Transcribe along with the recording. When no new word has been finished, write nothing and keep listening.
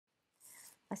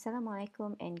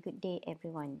Assalamualaikum and good day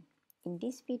everyone. In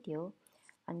this video,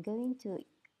 I'm going to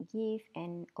give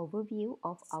an overview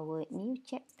of our new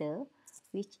chapter,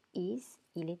 which is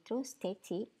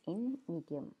electrostatic in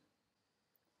medium.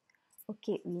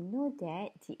 Okay, we know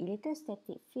that the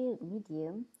electrostatic field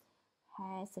medium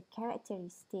has a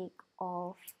characteristic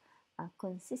of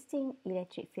consisting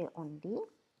electric field only,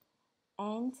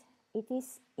 and it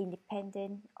is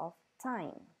independent of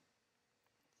time.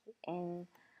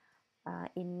 And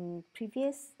in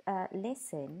previous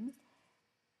lesson,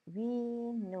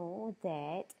 we know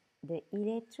that the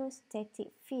electrostatic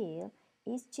field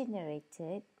is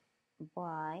generated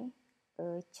by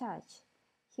a charge.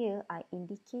 Here I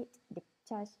indicate the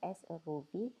charge as a rho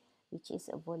v, which is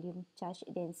a volume charge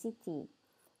density.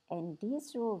 And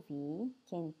this rho v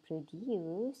can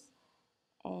produce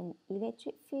an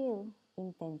electric field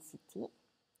intensity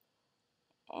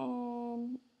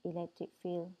and electric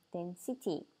field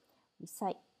density.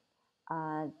 Besides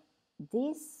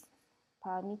this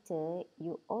parameter,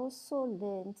 you also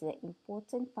learn the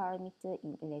important parameter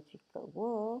in electrical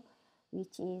world,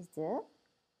 which is the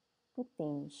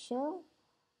potential,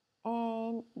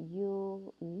 and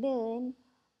you learn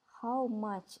how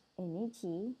much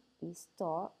energy is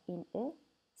stored in a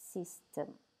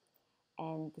system.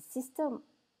 And the system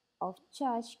of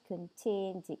charge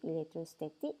contains the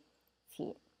electrostatic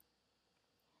field.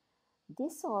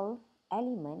 This all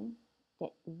element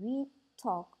that we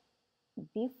talked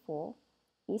before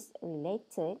is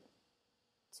related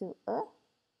to a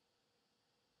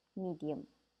medium.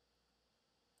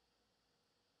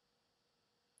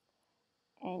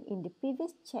 And in the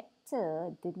previous chapter,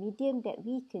 the medium that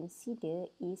we consider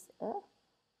is a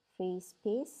free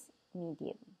space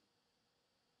medium.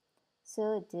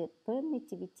 So the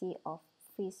permittivity of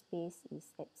free space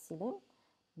is epsilon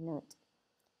naught.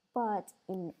 But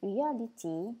in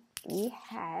reality, we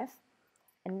have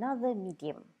another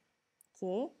medium.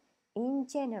 Okay, in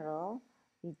general,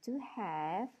 we do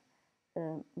have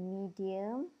a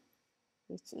medium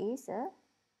which is a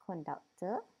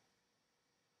conductor,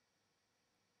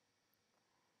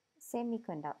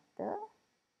 semiconductor,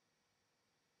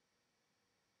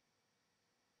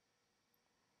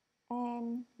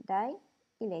 and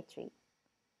dielectric.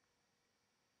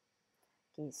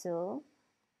 Okay, so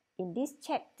in this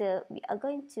chapter, we are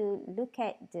going to look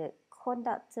at the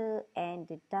conductor and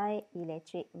the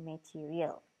dielectric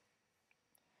material.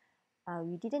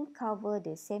 We didn't cover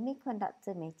the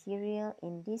semiconductor material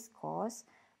in this course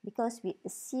because we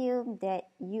assume that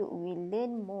you will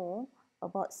learn more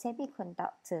about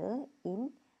semiconductor in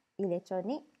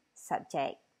electronic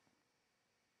subject.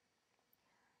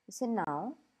 So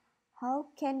now, how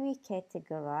can we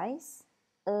categorize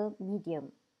a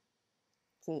medium?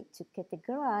 Okay, to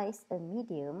categorize a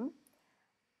medium,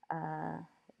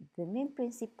 the main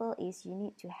principle is you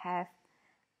need to have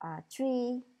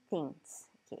three things.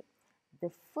 Okay,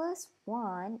 the first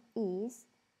one is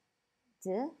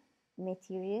the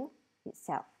material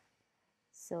itself,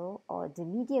 so or the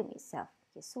medium itself.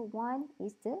 Okay, so one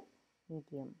is the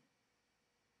medium.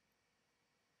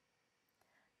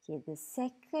 Okay, the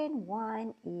second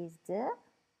one is the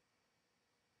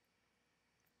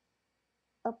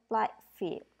applied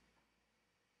field.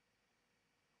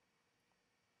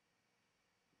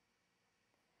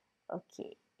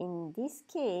 Okay, in this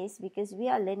case, because we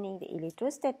are learning the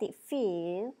electrostatic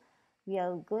field, we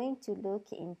are going to look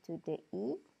into the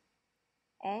E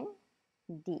and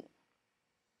D.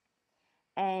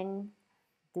 And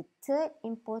the third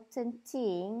important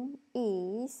thing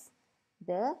is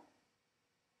the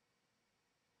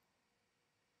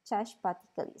charged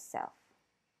particle itself.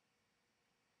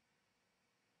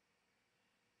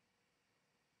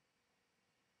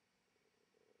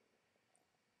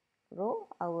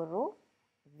 Our rho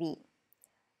V.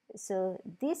 So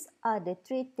these are the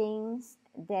three things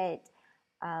that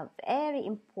are very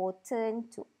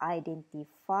important to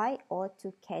identify or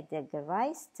to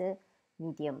categorize the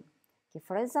medium. Okay,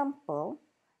 for example,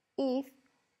 if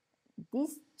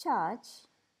this charge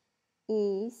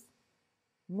is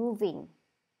moving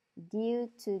due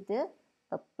to the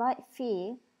applied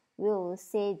field, we will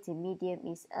say the medium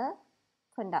is a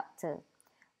conductor.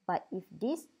 But if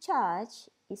this charge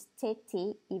is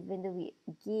static, even though we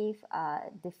give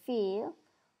the field,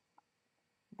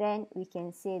 then we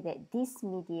can say that this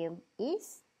medium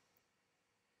is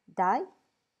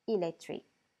dielectric.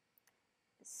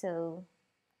 So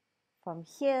from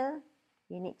here,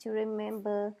 you need to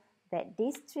remember that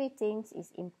these three things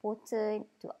is important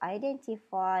to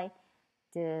identify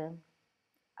the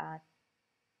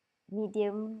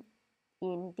medium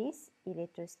in this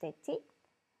electrostatic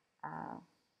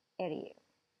area.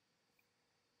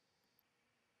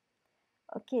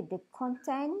 Okay, the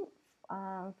content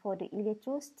for the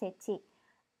electrostatic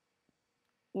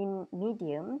in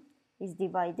medium is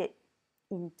divided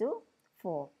into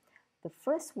four. The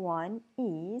first one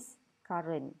is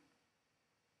current.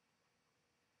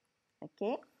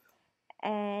 Okay,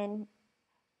 and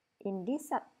in this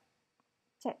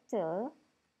chapter,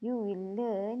 you will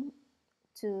learn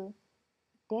to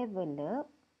develop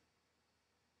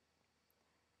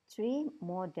three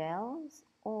models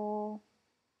or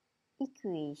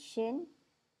equation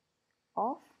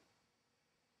of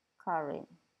current.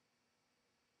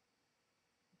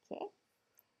 Okay,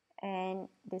 and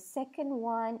the second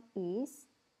one is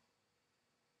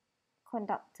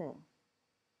conductor.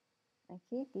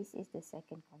 Okay, this is the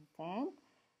second content,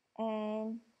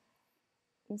 and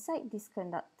inside this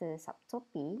conductor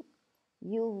subtopic,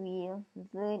 you will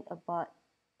learn about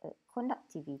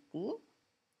conductivity,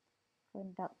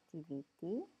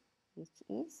 which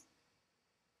is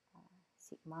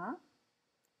sigma,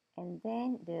 and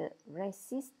then the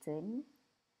resistance,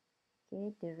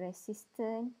 okay, the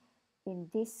resistance in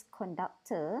this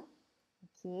conductor,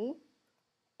 okay,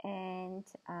 and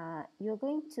you're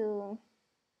going to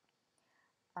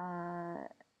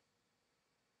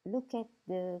look at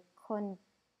the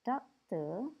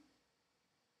conductor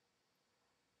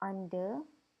under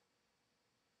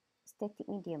static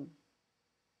medium,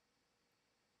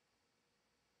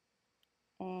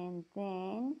 and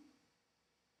then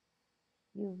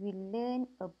you will learn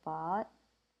about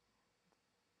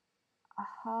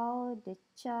how the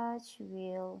charge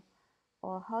will,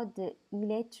 or how the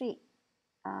electric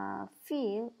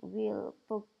field will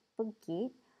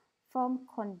propagate from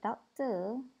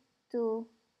conductor to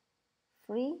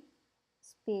free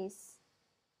space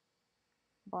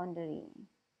boundary.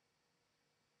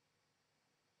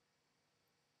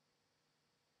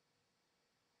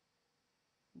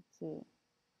 Okay.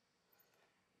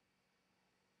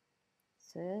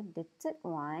 So the third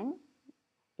one,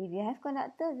 if you have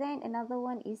conductor, then another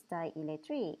one is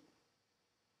dielectric.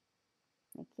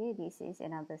 Okay, this is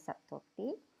another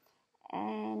subtopic.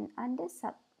 And under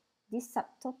this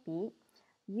subtopic,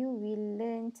 you will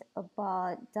learn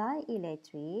about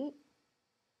dielectric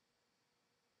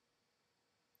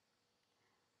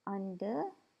under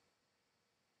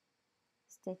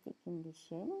static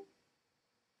condition.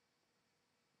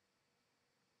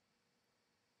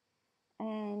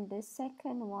 And the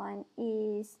second one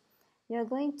is you're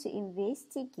going to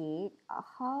investigate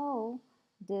how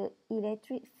the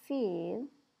electric field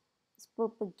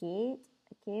propagate,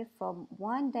 okay, from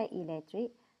one dielectric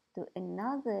to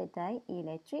another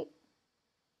dielectric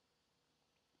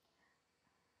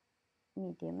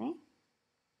medium.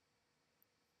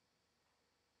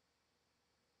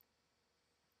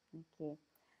 Okay,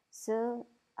 so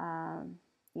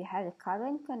you have the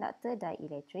current, conductor,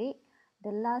 dielectric. The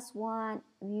last one,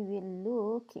 we will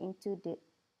look into the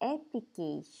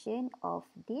application of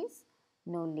this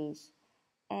knowledge,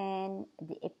 and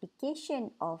the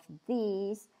application of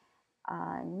this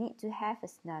need to have a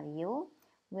scenario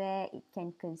where it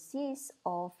can consist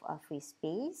of a free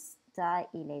space,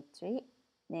 dielectric,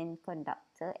 and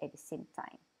conductor at the same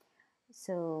time.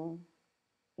 So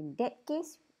in that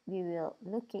case, we will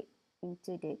look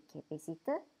into the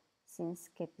capacitor, since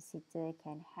capacitor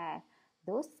can have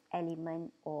those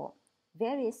elements or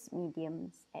various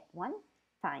mediums at one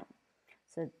time.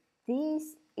 So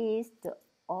this is the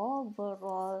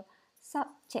overall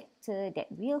subchapter that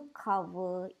we'll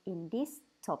cover in this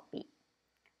topic.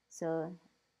 So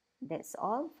that's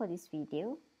all for this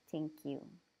video. Thank you.